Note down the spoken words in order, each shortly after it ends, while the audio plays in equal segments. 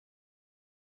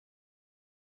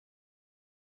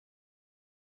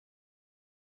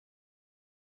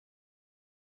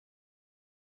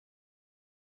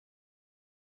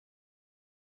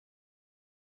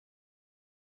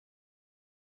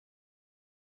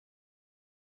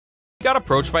got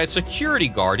approached by a security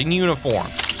guard in uniform.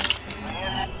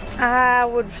 I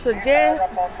would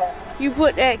suggest you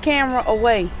put that camera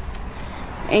away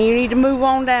and you need to move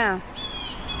on down,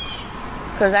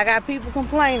 because I got people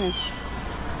complaining.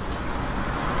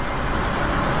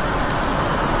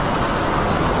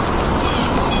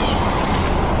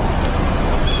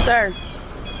 Sir,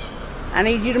 I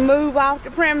need you to move off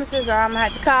the premises or I'm gonna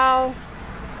have to call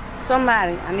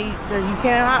somebody. You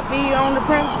cannot be on the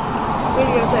premises.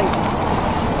 Videotape.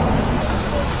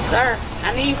 Sir,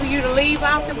 I need for you to leave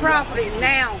off the property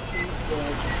now,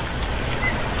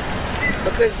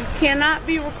 because you cannot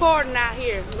be recording out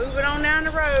here. Move it on down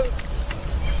the road.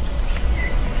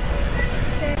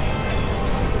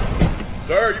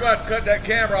 Sir, you got to cut that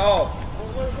camera off.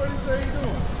 What do you say you're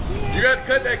doing? You got to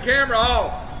cut that camera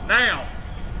off now.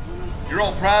 You're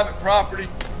on private property.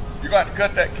 You got to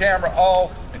cut that camera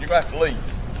off and you got to leave.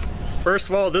 First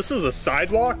of all, this is a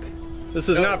sidewalk. This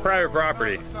is not private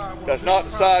property. That's not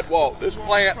the sidewalk. This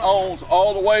plant owns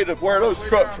all the way to where those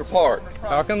trucks are parked.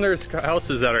 How come there's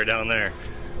houses that are down there?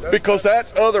 Because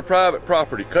that's other private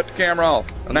property. Cut the camera off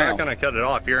I'm now. not gonna cut it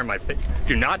off. You're in my face.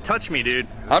 Do not touch me, dude.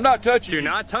 I'm not touching you. Do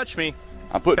not touch me.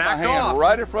 I'm putting my Back hand off.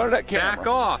 right in front of that camera. Back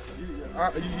off.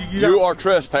 You are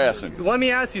trespassing. Let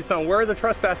me ask you something. Where are the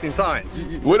trespassing signs?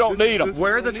 We don't need them.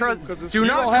 Where are the Do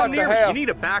not come near me. You need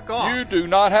to back off. You do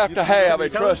not have to have a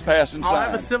trespassing sign. I'll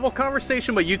have a civil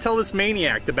conversation, but you tell this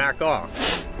maniac to back off.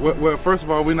 Well, first of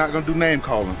all, we're not going to do name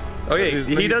calling. Okay,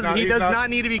 he does not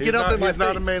need to get up in my face. He's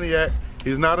not a maniac.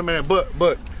 He's not a man.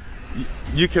 But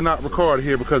you cannot record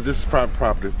here because this is private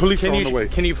property. Police are on the way.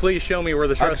 Can you please show me where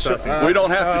the trespassing? We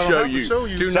don't have to show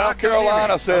you. South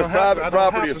Carolina says private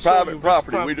property is private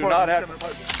property. We do not have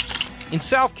to. In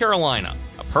South Carolina,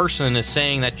 a person is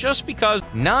saying that just because,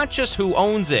 not just who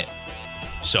owns it.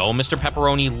 So Mr.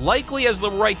 Pepperoni likely has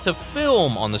the right to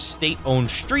film on the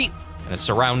state-owned street and the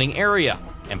surrounding area,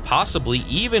 and possibly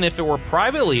even if it were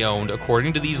privately owned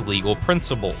according to these legal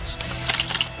principles.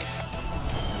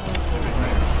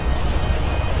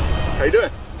 How you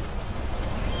doing?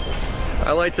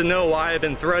 I'd like to know why I've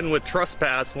been threatened with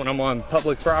trespass when I'm on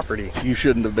public property. You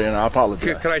shouldn't have been. I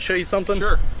apologize. Could I show you something?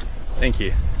 Sure. Thank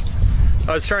you.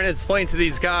 I was trying to explain to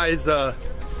these guys,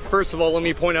 first of all, let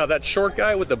me point out that short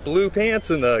guy with the blue pants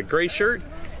and the gray shirt.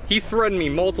 He threatened me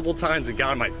multiple times and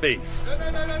got in my face. No.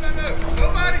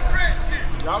 Nobody threatened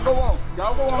you. Y'all go on.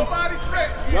 Y'all go on. Nobody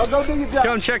threatened you. Y'all go do your job.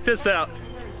 Come check this out.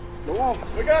 Go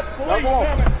on. We got the police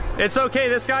coming. It's okay.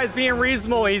 This guy's being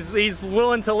reasonable. He's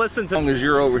willing to listen to. As long as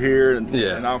you're over here,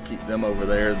 and I'll keep them over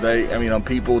there.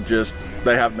 People just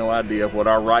they have no idea what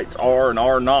our rights are and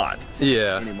are not.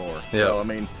 Anymore. Yeah.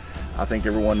 So I think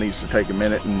everyone needs to take a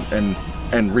minute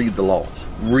and read the laws,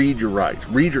 read your rights,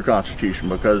 read your Constitution,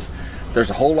 because there's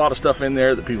a whole lot of stuff in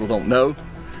there that people don't know.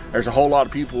 There's a whole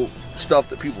lot of stuff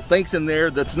that people think's in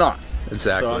there that's not.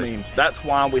 Exactly. So that's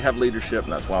why we have leadership,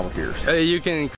 and that's why we're here. You can